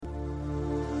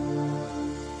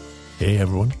Hey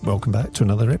everyone, welcome back to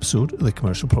another episode of the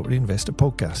Commercial Property Investor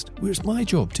Podcast, where it's my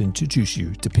job to introduce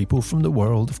you to people from the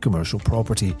world of commercial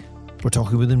property. We're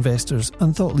talking with investors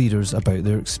and thought leaders about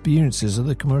their experiences of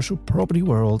the commercial property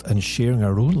world and sharing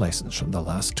our own lessons from the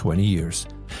last 20 years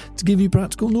to give you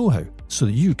practical know-how so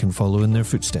that you can follow in their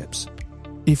footsteps.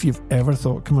 If you've ever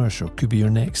thought commercial could be your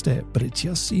next step, but it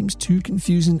just seems too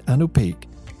confusing and opaque,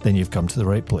 then you've come to the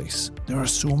right place. There are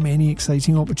so many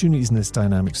exciting opportunities in this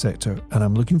dynamic sector, and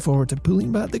I'm looking forward to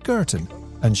pulling back the curtain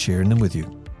and sharing them with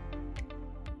you.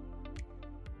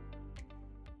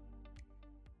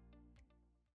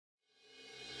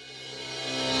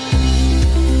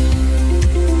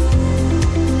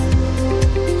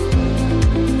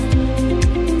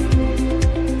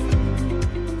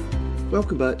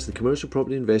 Welcome back to the Commercial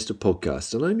Property Investor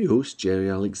Podcast, and I'm your host, Jerry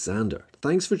Alexander.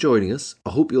 Thanks for joining us.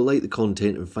 I hope you'll like the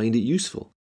content and find it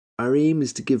useful. Our aim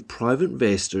is to give private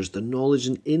investors the knowledge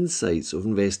and insights of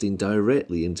investing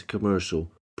directly into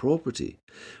commercial property.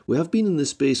 We have been in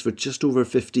this space for just over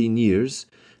 15 years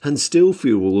and still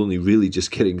feel we're only really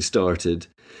just getting started.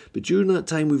 But during that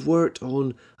time, we've worked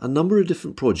on a number of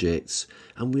different projects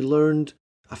and we learned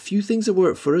a few things that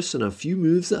worked for us and a few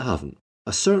moves that haven't. I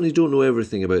certainly don't know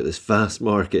everything about this vast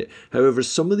market. However,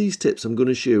 some of these tips I'm going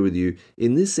to share with you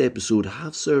in this episode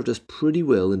have served us pretty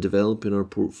well in developing our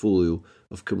portfolio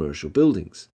of commercial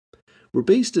buildings. We're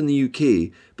based in the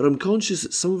UK, but I'm conscious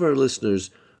that some of our listeners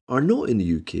are not in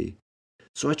the UK.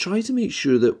 So I try to make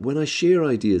sure that when I share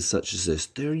ideas such as this,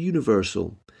 they're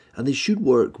universal and they should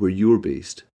work where you're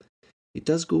based. It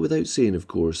does go without saying, of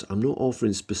course, I'm not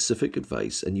offering specific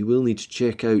advice and you will need to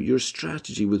check out your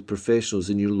strategy with professionals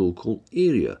in your local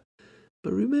area.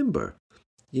 But remember,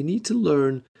 you need to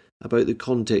learn about the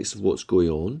context of what's going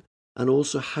on and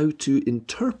also how to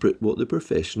interpret what the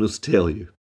professionals tell you.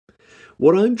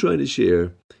 What I'm trying to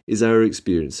share is our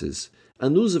experiences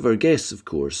and those of our guests, of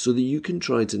course, so that you can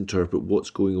try to interpret what's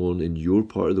going on in your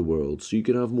part of the world so you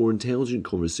can have more intelligent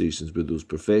conversations with those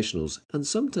professionals and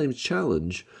sometimes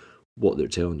challenge what they're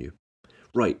telling you.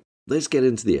 Right, let's get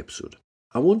into the episode.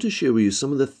 I want to share with you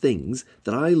some of the things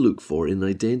that I look for in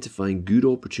identifying good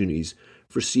opportunities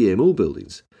for CMO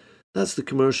buildings. That's the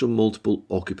commercial multiple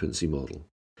occupancy model.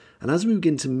 And as we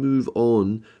begin to move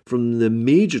on from the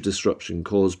major disruption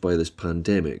caused by this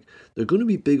pandemic, there are going to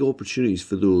be big opportunities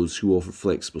for those who offer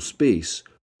flexible space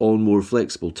on more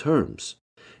flexible terms.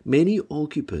 Many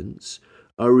occupants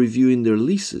are reviewing their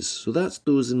leases, so that's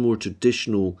those in more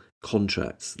traditional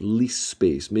contracts, lease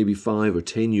space, maybe 5 or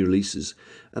 10-year leases,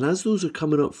 and as those are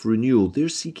coming up for renewal, they're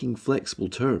seeking flexible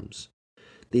terms.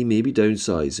 They may be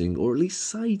downsizing or at least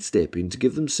sidestepping to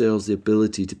give themselves the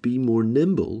ability to be more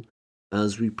nimble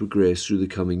as we progress through the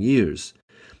coming years.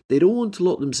 They don't want to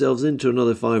lock themselves into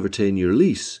another 5 or 10-year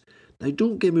lease. Now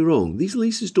don't get me wrong, these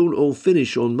leases don't all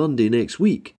finish on Monday next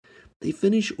week. They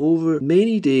finish over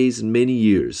many days and many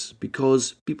years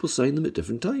because people sign them at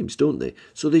different times, don't they?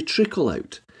 So they trickle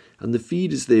out. And the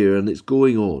feed is there and it's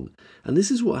going on. And this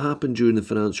is what happened during the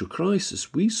financial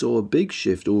crisis. We saw a big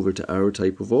shift over to our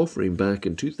type of offering back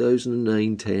in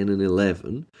 2009, 10 and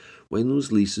 11. When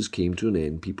those leases came to an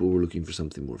end, people were looking for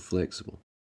something more flexible.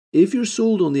 If you're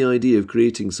sold on the idea of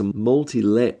creating some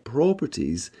multi-let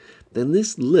properties, then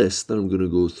this list that I'm going to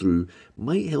go through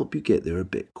might help you get there a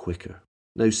bit quicker.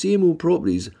 Now, CMO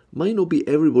properties might not be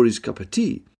everybody's cup of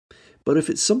tea, but if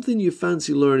it's something you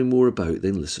fancy learning more about,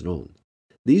 then listen on.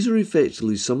 These are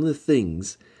effectively some of the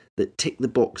things that tick the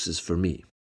boxes for me.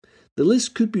 The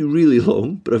list could be really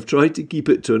long, but I've tried to keep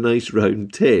it to a nice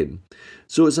round 10.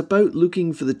 So it's about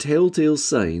looking for the telltale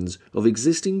signs of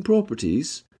existing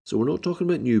properties. So we're not talking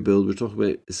about new build, we're talking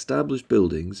about established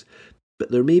buildings, but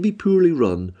they're maybe poorly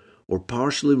run or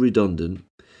partially redundant,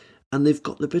 and they've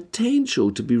got the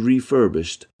potential to be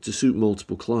refurbished to suit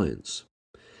multiple clients.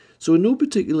 So in no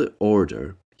particular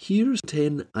order, here are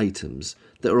 10 items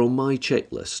that are on my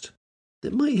checklist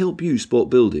that might help you spot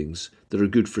buildings that are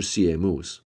good for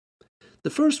CMOs. The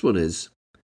first one is,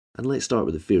 and let's start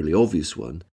with a fairly obvious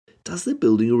one, does the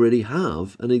building already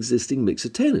have an existing mix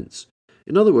of tenants?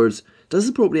 In other words, does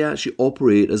the property actually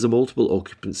operate as a multiple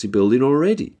occupancy building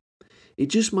already? It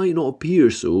just might not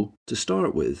appear so to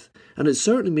start with, and it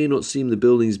certainly may not seem the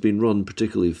building is being run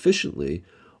particularly efficiently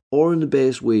or in the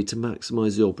best way to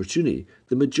maximise the opportunity.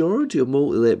 The majority of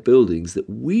multi-let buildings that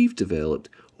we've developed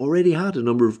already had a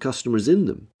number of customers in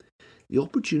them. The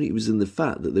opportunity was in the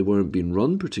fact that they weren't being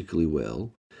run particularly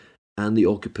well and the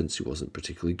occupancy wasn't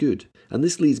particularly good. And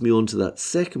this leads me on to that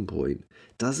second point.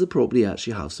 Does the property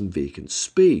actually have some vacant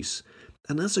space?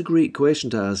 And that's a great question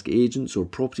to ask agents or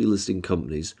property listing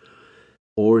companies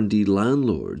or indeed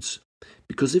landlords,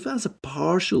 Because if it has a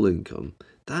partial income,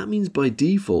 that means by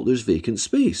default there's vacant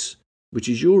space, which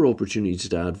is your opportunity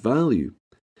to add value.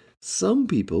 Some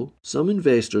people, some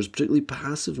investors, particularly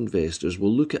passive investors,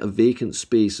 will look at a vacant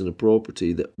space in a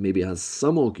property that maybe has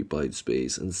some occupied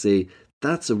space and say,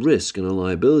 that's a risk and a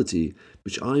liability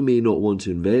which I may not want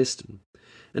to invest in.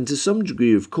 And to some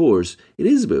degree, of course, it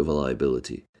is a bit of a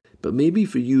liability. But maybe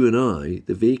for you and I,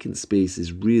 the vacant space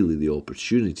is really the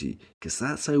opportunity, because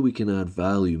that's how we can add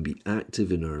value and be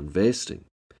active in our investing.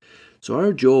 So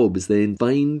our job is then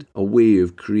find a way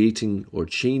of creating or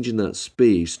changing that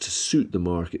space to suit the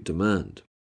market demand.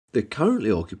 The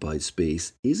currently occupied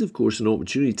space is of course an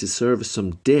opportunity to service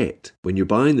some debt when you're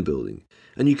buying the building.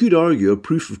 And you could argue a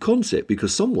proof of concept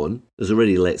because someone has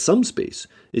already let some space.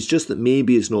 It's just that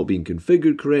maybe it's not being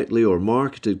configured correctly or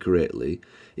marketed correctly.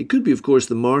 It could be of course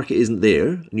the market isn't there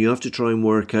and you have to try and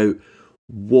work out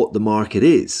what the market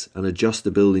is and adjust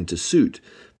the building to suit.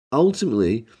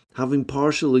 Ultimately, having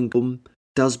partial income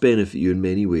does benefit you in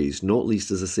many ways, not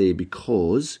least, as I say,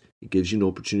 because it gives you an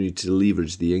opportunity to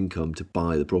leverage the income to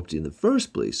buy the property in the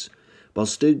first place, while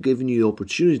still giving you the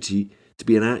opportunity to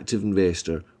be an active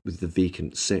investor with the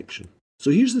vacant section.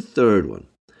 So here's the third one.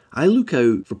 I look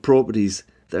out for properties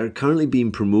that are currently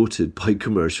being promoted by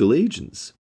commercial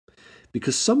agents,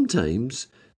 because sometimes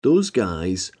those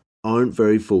guys aren't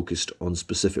very focused on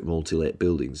specific multi-let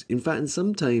buildings. In fact, and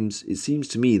sometimes it seems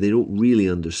to me they don't really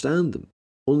understand them.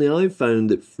 Only I've found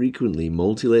that frequently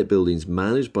multi-let buildings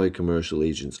managed by commercial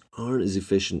agents aren't as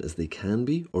efficient as they can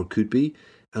be or could be,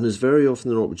 and there's very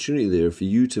often an opportunity there for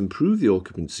you to improve the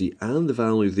occupancy and the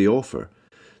value of the offer.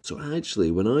 So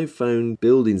actually, when I've found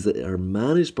buildings that are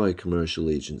managed by commercial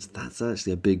agents, that's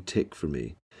actually a big tick for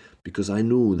me, because I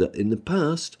know that in the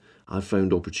past I've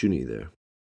found opportunity there.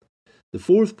 The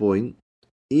fourth point,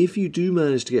 if you do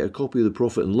manage to get a copy of the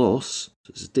profit and loss,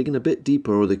 so it's digging a bit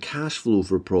deeper, or the cash flow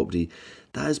for a property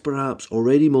that is perhaps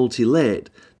already multi-let,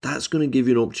 that's going to give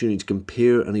you an opportunity to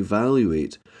compare and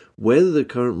evaluate whether the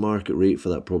current market rate for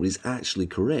that property is actually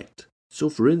correct. So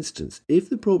for instance, if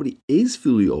the property is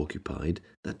fully occupied,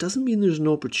 that doesn't mean there's an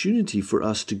opportunity for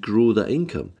us to grow that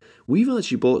income. We've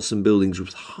actually bought some buildings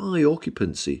with high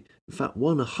occupancy, in fact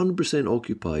one 100%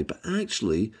 occupied, but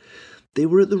actually they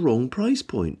were at the wrong price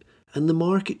point and the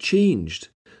market changed.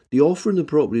 The offer in the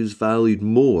property was valued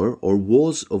more or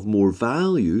was of more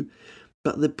value,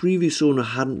 but the previous owner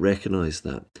hadn't recognised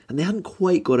that. And they hadn't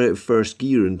quite got out of first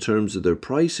gear in terms of their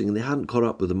pricing and they hadn't caught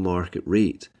up with the market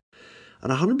rate.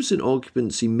 And 100%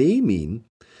 occupancy may mean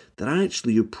that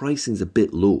actually your pricing's a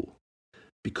bit low,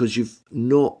 because you've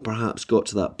not perhaps got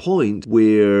to that point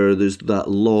where there's that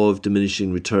law of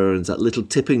diminishing returns, that little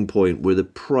tipping point where the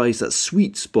price, that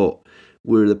sweet spot,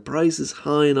 where the price is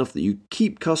high enough that you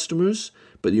keep customers,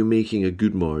 but you're making a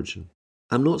good margin.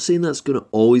 I'm not saying that's going to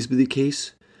always be the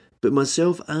case, but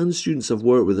myself and students I've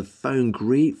worked with have found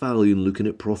great value in looking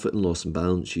at profit and loss and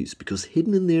balance sheets, because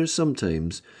hidden in there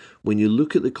sometimes, when you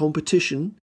look at the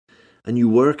competition and you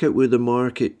work out where the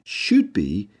market should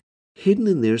be, hidden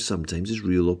in there sometimes is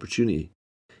real opportunity.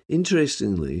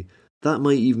 Interestingly, that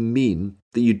might even mean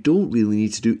that you don't really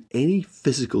need to do any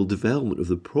physical development of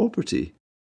the property.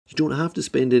 You don't have to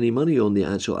spend any money on the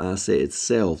actual asset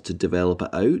itself to develop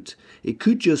it out. It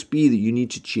could just be that you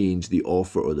need to change the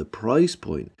offer or the price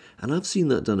point. And I've seen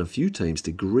that done a few times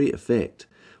to great effect.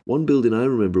 One building I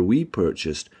remember we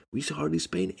purchased, we hardly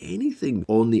spent anything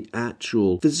on the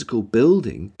actual physical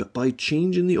building, but by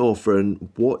changing the offer and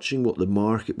watching what the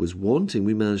market was wanting,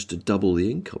 we managed to double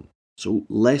the income. So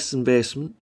less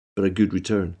investment, but a good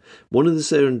return. One of the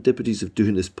serendipities of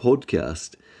doing this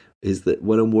podcast is that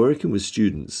when I'm working with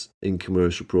students in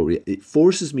commercial property, it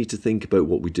forces me to think about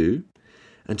what we do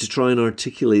and to try and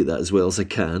articulate that as well as I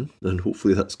can. And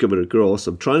hopefully that's coming across.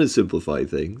 I'm trying to simplify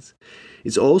things.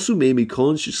 It's also made me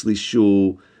consciously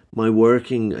show my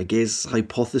working,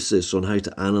 hypothesis on how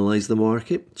to analyse the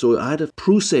market. So I had a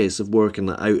process of working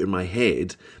that out in my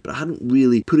head, but I hadn't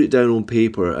really put it down on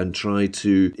paper and tried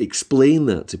to explain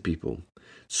that to people.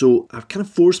 So I've kind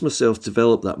of forced myself to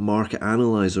develop that market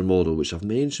analyzer model, which I've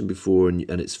mentioned before, and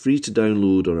it's free to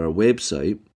download on our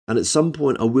website. And at some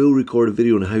point I will record a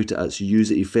video on how to actually use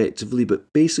it effectively,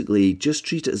 but basically just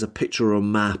treat it as a picture or a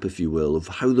map, if you will, of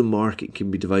how the market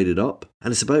can be divided up.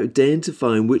 And it's about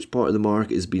identifying which part of the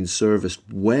market is being serviced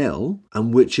well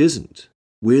and which isn't,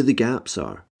 where the gaps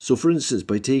are. So for instance,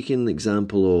 by taking an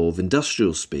example of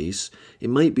industrial space, it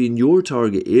might be in your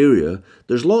target area,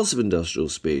 there's lots of industrial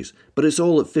space, but it's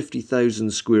all at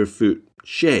 50,000 square foot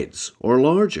sheds or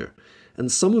larger.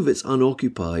 And some of it's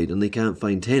unoccupied and they can't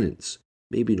find tenants.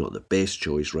 Maybe not the best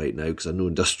choice right now because I know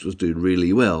industrial's doing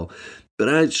really well. But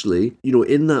actually,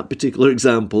 in that particular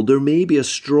example, there may be a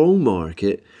strong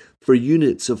market for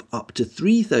units of up to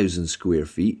 3,000 square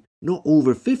feet, not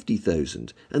over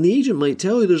 50,000. And the agent might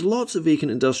tell you there's lots of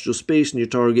vacant industrial space in your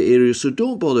target area, so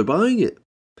don't bother buying it.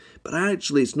 But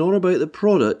actually, it's not about the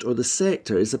product or the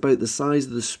sector, it's about the size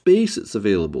of the space that's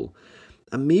available.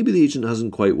 And maybe the agent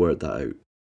hasn't quite worked that out.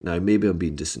 Now, maybe I'm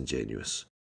being disingenuous.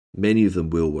 Many of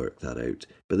them will work that out,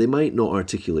 but they might not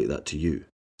articulate that to you.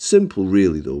 Simple,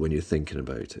 really, though, when you're thinking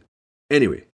about it.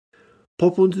 Anyway,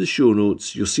 pop onto the show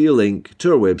notes. You'll see a link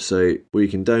to our website where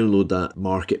you can download that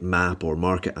market map or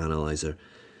market analyzer.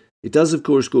 It does, of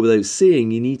course, go without saying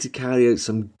you need to carry out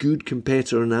some good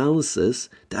competitor analysis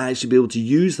to actually be able to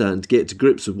use that and to get to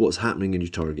grips with what's happening in your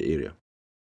target area.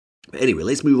 But anyway,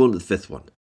 let's move on to the fifth one.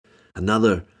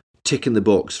 Another tick in the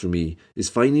box for me is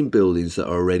finding buildings that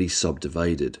are already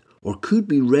subdivided or could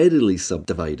be readily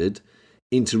subdivided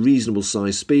into reasonable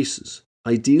sized spaces.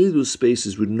 Ideally, those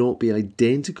spaces would not be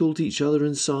identical to each other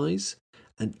in size,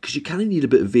 and because you kind of need a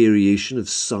bit of variation of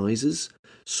sizes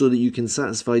so that you can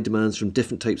satisfy demands from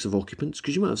different types of occupants,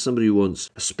 because you might have somebody who wants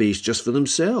a space just for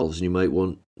themselves and you might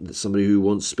want somebody who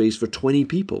wants space for 20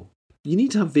 people. You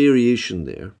need to have variation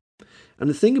there. And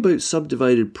the thing about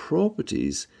subdivided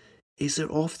properties is that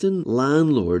often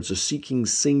landlords are seeking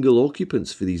single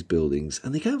occupants for these buildings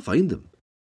and they can't find them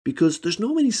because there's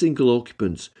not many single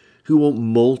occupants who want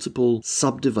multiple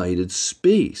subdivided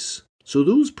space. So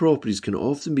those properties can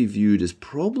often be viewed as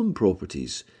problem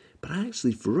properties, but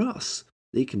actually for us,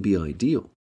 they can be ideal.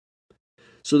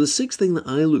 So the sixth thing that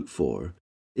I look for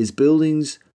is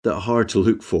buildings that are hard to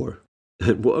look for.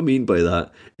 And what I mean by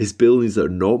that is buildings that are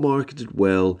not marketed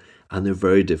well and they're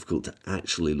very difficult to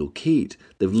actually locate.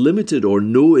 They've limited or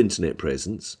no internet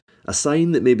presence, a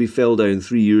sign that maybe fell down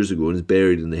 3 years ago and is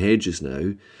buried in the hedges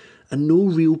now, and no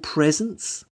real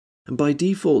presence. And by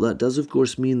default, that does of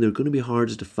course mean they're going to be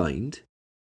harder to find.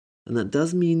 And that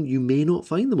does mean you may not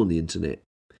find them on the internet.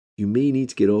 You may need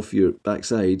to get off your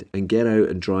backside and get out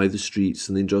and drive the streets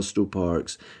and the industrial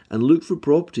parks and look for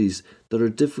properties that are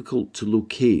difficult to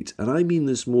locate. And I mean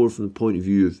this more from the point of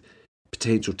view of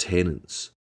potential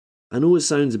tenants. I know it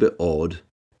sounds a bit odd,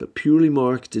 but purely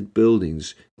marketed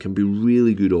buildings can be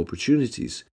really good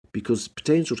opportunities because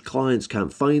potential clients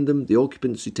can't find them, the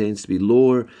occupancy tends to be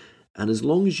lower, and as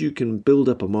long as you can build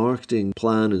up a marketing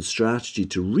plan and strategy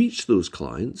to reach those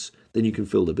clients, then you can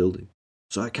fill the building.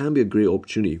 So it can be a great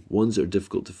opportunity, ones that are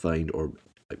difficult to find or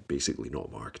basically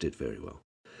not marketed very well.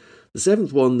 The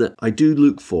seventh one that I do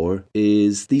look for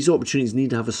is these opportunities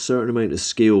need to have a certain amount of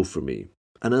scale for me.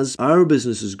 And as our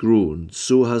business has grown,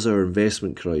 so has our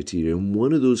investment criteria. And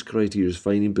one of those criteria is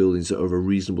finding buildings that are of a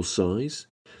reasonable size.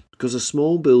 Because a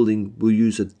small building will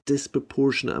use a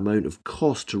disproportionate amount of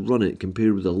cost to run it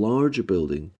compared with a larger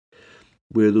building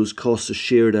where those costs are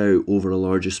shared out over a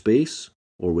larger space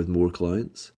or with more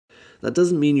clients. That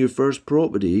doesn't mean your first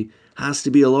property has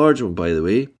to be a large one, by the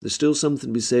way. There's still something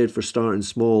to be said for starting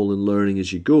small and learning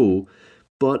as you go.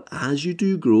 But as you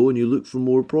do grow and you look for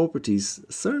more properties,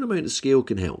 a certain amount of scale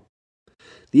can help.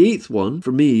 The eighth one,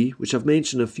 for me, which I've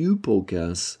mentioned in a few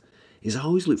podcasts, is I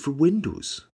always look for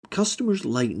windows. Customers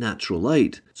like natural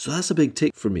light, so that's a big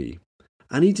tick for me.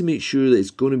 I need to make sure that it's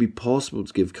going to be possible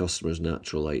to give customers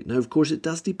natural light. Now, of course, it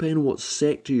does depend on what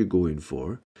sector you're going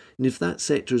for. And if that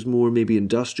sector is more maybe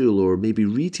industrial or maybe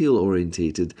retail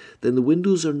orientated, then the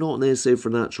windows are not necessarily for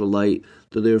natural light.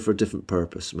 They're there for a different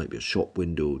purpose. It might be a shop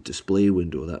window, display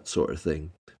window, that sort of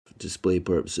thing, for display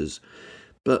purposes.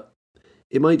 But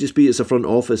it might just be it's a front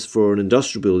office for an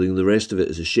industrial building and the rest of it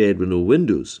is a shed with no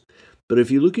windows. But if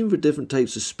you're looking for different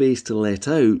types of space to let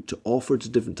out, to offer to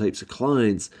different types of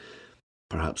clients,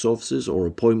 perhaps offices or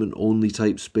appointment-only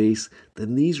type space,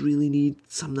 then these really need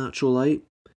some natural light.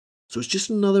 So it's just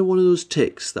another one of those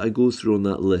ticks that I go through on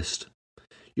that list.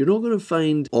 You're not going to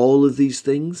find all of these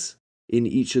things in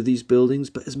each of these buildings,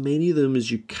 but as many of them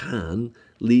as you can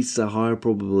leads to a higher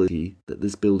probability that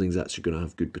this building's actually going to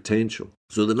have good potential.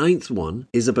 So the ninth one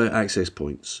is about access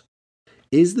points.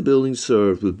 Is the building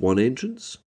served with one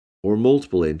entrance or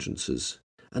multiple entrances?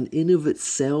 And in of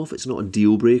itself, it's not a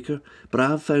deal breaker, but I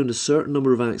have found a certain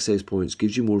number of access points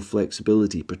gives you more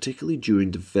flexibility, particularly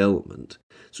during development.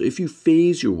 So if you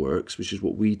phase your works, which is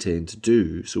what we tend to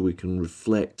do, so we can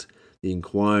reflect the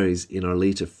inquiries in our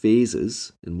later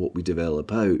phases in what we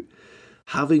develop out,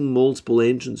 having multiple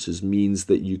entrances means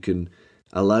that you can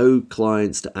allow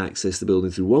clients to access the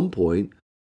building through one point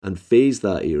and phase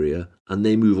that area, and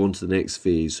then move on to the next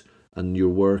phase, and your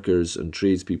workers and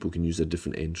tradespeople can use a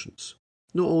different entrance.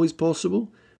 Not always possible,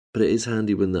 but it is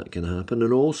handy when that can happen.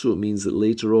 And also it means that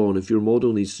later on, if your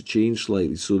model needs to change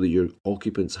slightly so that your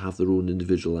occupants have their own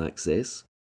individual access,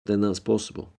 then that's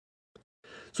possible.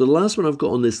 So the last one I've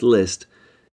got on this list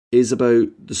is about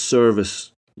the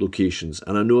service locations.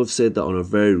 And I know I've said that on a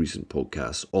very recent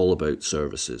podcast, all about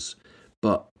services,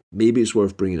 but maybe it's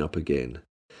worth bringing up again.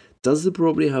 Does the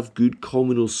property have good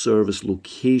communal service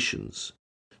locations?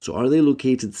 So are they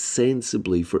located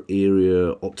sensibly for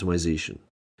area optimization?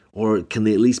 Or can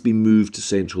they at least be moved to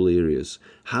central areas?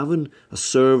 Having a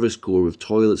service core with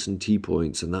toilets and tea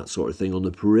points and that sort of thing on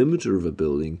the perimeter of a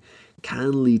building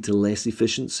can lead to less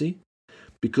efficiency,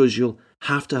 because you'll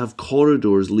have to have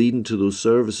corridors leading to those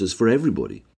services for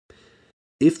everybody.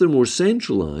 If they're more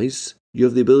centralised, you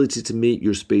have the ability to make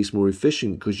your space more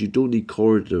efficient because you don't need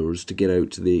corridors to get out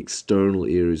to the external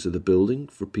areas of the building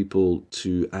for people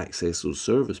to access those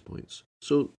service points.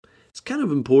 So it's kind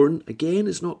of important. Again,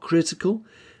 it's not critical,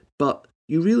 but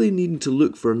you really need to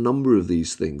look for a number of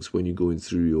these things when you're going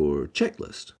through your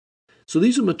checklist. So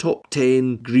these are my top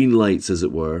 10 green lights, as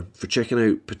it were, for checking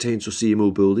out potential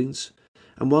CMO buildings.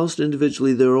 And whilst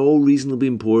individually they're all reasonably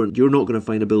important, you're not going to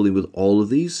find a building with all of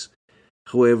these.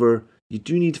 However, you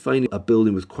do need to find a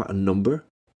building with quite a number.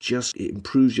 Just it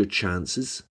improves your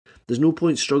chances. There's no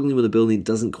point struggling with a building that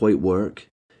doesn't quite work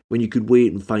when you could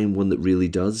wait and find one that really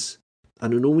does.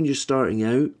 And I know when you're starting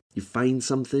out, you find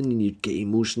something and you get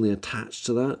emotionally attached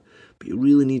to that, but you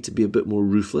really need to be a bit more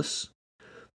ruthless.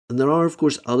 And there are, of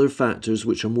course, other factors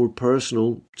which are more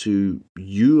personal to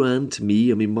you and to me.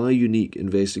 I mean, my unique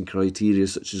investing criteria,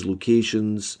 such as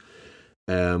locations,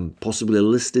 possibly a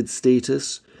listed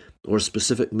status, or a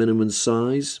specific minimum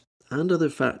size, and other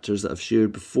factors that I've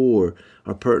shared before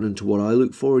are pertinent to what I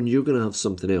look for, and you're going to have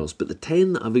something else. But the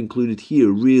 10 that I've included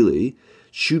here really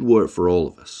should work for all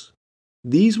of us.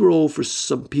 These were all for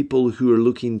some people who are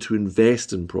looking to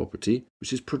invest in property,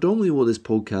 which is predominantly what this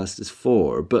podcast is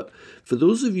for. But for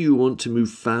those of you who want to move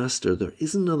faster, there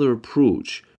is another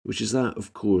approach, which is that,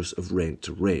 of course, of rent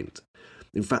to rent.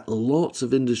 In fact, lots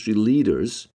of industry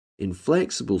leaders in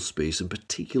flexible space, in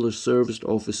particular serviced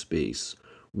office space,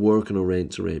 work on a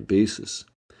rent to rent basis.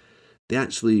 They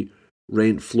actually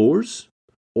rent floors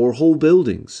or whole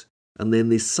buildings, and then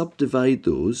they subdivide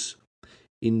those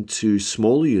into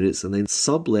smaller units and then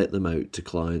sublet them out to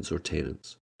clients or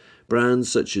tenants.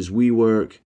 Brands such as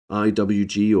WeWork,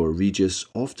 IWG or Regus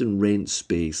often rent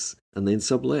space and then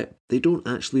sublet. They don't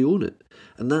actually own it,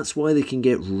 and that's why they can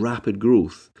get rapid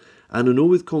growth. And I know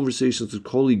with conversations with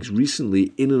colleagues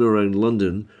recently in and around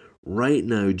London, right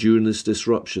now during this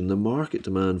disruption, the market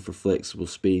demand for flexible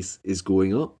space is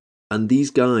going up. And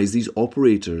these guys, these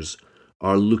operators,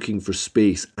 are looking for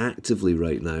space actively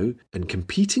right now and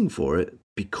competing for it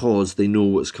because they know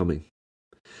what's coming.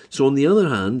 So on the other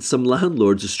hand, some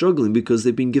landlords are struggling because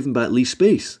they've been given back lease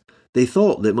space. They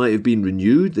thought that it might have been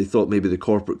renewed. They thought maybe the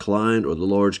corporate client or the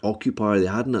large occupier they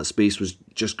had in that space was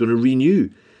just going to renew.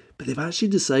 But they've actually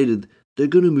decided they're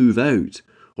going to move out,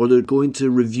 or they're going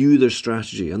to review their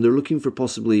strategy, and they're looking for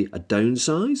possibly a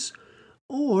downsize,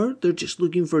 or they're just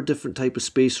looking for a different type of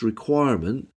space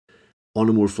requirement on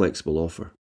a more flexible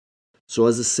offer. So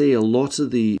as I say, a lot of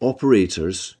the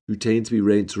operators who tend to be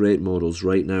rent-to-rent models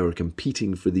right now are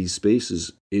competing for these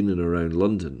spaces in and around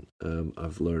London.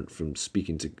 I've learned from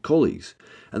speaking to colleagues.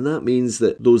 And that means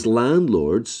that those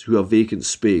landlords who have vacant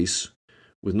space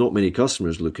with not many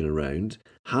customers looking around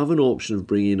have an option of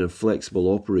bringing in a flexible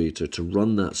operator to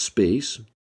run that space.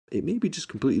 It may be just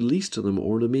completely leased to them,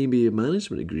 or there may be a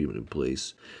management agreement in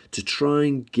place to try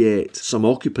and get some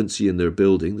occupancy in their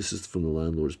building. This is from the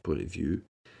landlord's point of view.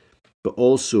 But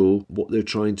also what they're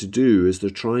trying to do is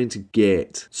they're trying to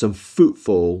get some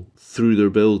footfall through their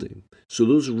building. So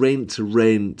those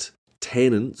rent-to-rent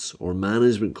tenants or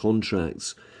management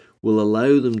contracts will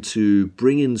allow them to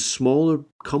bring in smaller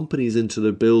companies into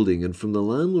their building. And from the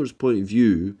landlord's point of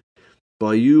view,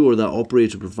 by you or that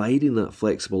operator providing that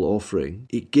flexible offering,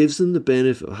 it gives them the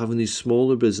benefit of having these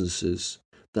smaller businesses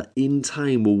that in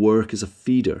time will work as a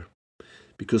feeder.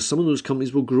 Because some of those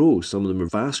companies will grow. Some of them are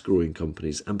fast-growing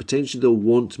companies, and potentially they'll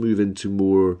want to move into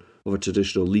more of a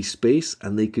traditional lease space,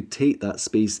 and they could take that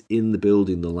space in the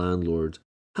building the landlord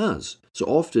has. So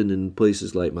often in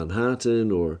places like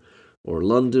Manhattan or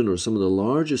London or some of the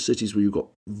larger cities where you've got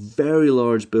very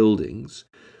large buildings,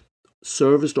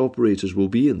 serviced operators will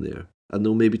be in there, and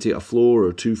they'll maybe take a floor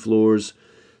or 2 floors,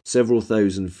 several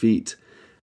thousand feet.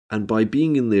 And by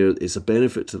being in there, it's a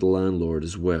benefit to the landlord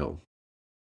as well.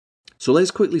 So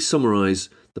let's quickly summarise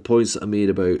the points that I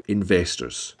made about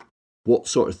investors. What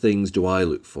sort of things do I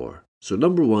look for? So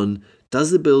number 1, does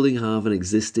the building have an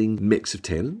existing mix of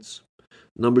tenants?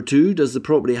 Number 2, does the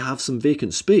property have some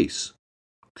vacant space?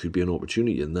 Could be an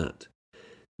opportunity in that.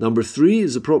 Number 3,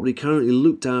 is the property currently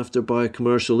looked after by a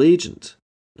commercial agent?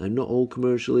 Now, not all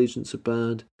commercial agents are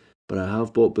bad, but I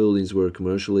have bought buildings where a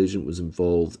commercial agent was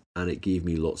involved and it gave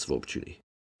me lots of opportunity.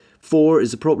 4,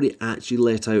 is the property actually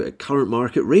let out at current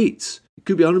market rates? It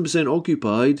could be 100%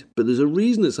 occupied, but there's a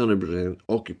reason it's 100%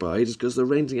 occupied. It's because they're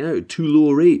renting out at too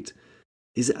low a rate.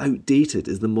 Is it outdated?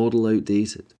 Is the model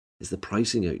outdated? Is the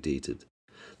pricing outdated?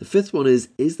 The 5th one is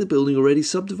the building already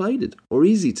subdivided or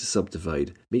easy to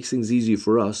subdivide? Makes things easier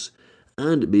for us,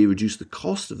 and it may reduce the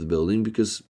cost of the building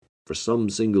because for some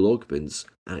single occupants,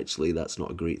 actually that's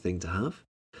not a great thing to have.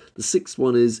 The 6th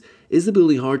one is the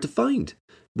building hard to find?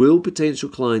 Will potential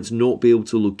clients not be able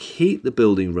to locate the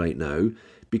building right now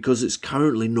because it's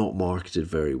currently not marketed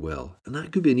very well? And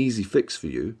that could be an easy fix for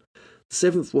you. The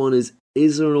 7th one is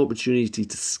there an opportunity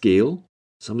to scale?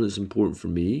 Something that's important for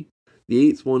me.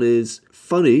 The 8th one is,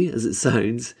 funny as it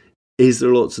sounds, is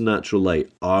there lots of natural light?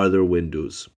 Are there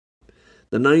windows?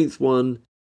 The 9th one,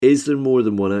 is there more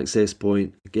than one access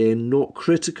point? Again, not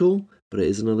critical, but it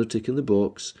is another tick in the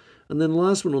box. And then the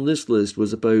last one on this list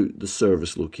was about the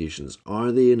service locations.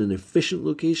 Are they in an efficient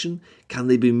location? Can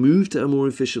they be moved to a more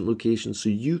efficient location so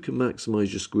you can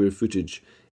maximise your square footage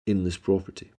in this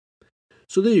property?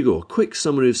 So there you go, a quick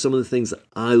summary of some of the things that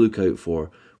I look out for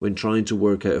when trying to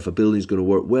work out if a building is going to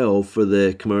work well for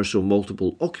the commercial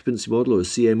multiple occupancy model or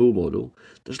CMO model.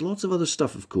 There's lots of other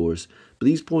stuff, of course, but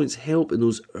these points help in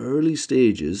those early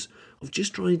stages of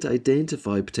just trying to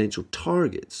identify potential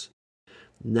targets.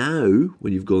 Now,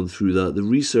 when you've gone through that, the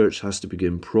research has to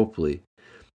begin properly.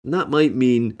 And that might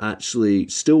mean actually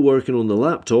still working on the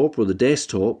laptop or the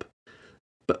desktop,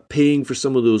 but paying for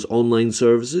some of those online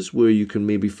services where you can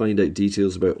maybe find out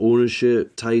details about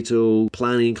ownership, title,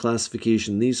 planning,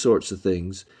 classification, these sorts of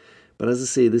things. But as I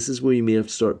say, this is where you may have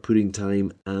to start putting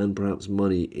time and perhaps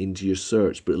money into your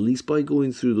search. But at least by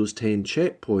going through those 10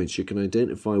 checkpoints, you can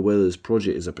identify whether this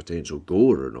project is a potential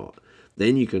goer or not.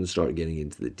 Then you can start getting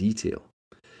into the detail.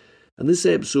 And this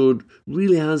episode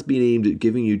really has been aimed at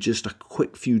giving you just a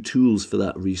quick few tools for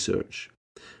that research.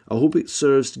 I hope it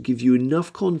serves to give you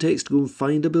enough context to go and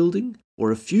find a building,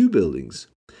 or a few buildings.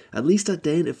 At least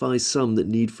identify some that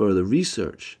need further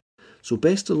research. So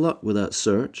best of luck with that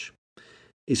search.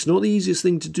 It's not the easiest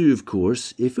thing to do, of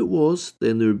course. If it was,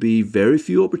 then there would be very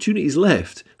few opportunities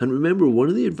left. And remember, one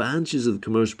of the advantages of the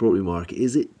commercial property market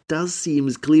is it does seem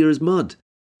as clear as mud.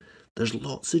 There's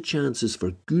lots of chances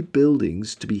for good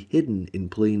buildings to be hidden in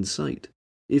plain sight.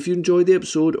 If you enjoyed the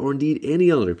episode, or indeed any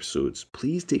other episodes,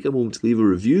 please take a moment to leave a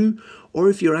review, or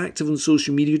if you're active on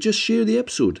social media, just share the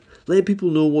episode. Let people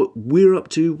know what we're up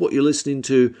to, what you're listening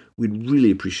to. We'd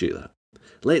really appreciate that.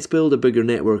 Let's build a bigger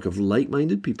network of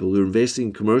like-minded people who are investing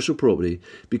in commercial property,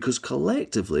 because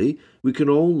collectively we can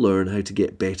all learn how to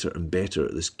get better and better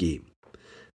at this game.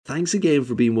 Thanks again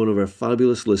for being one of our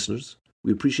fabulous listeners.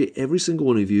 We appreciate every single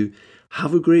one of you.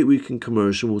 Have a great week in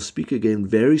commercial. We'll speak again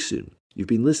very soon. You've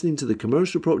been listening to the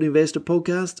Commercial Property Investor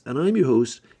Podcast, and I'm your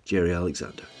host, Jerry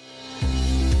Alexander.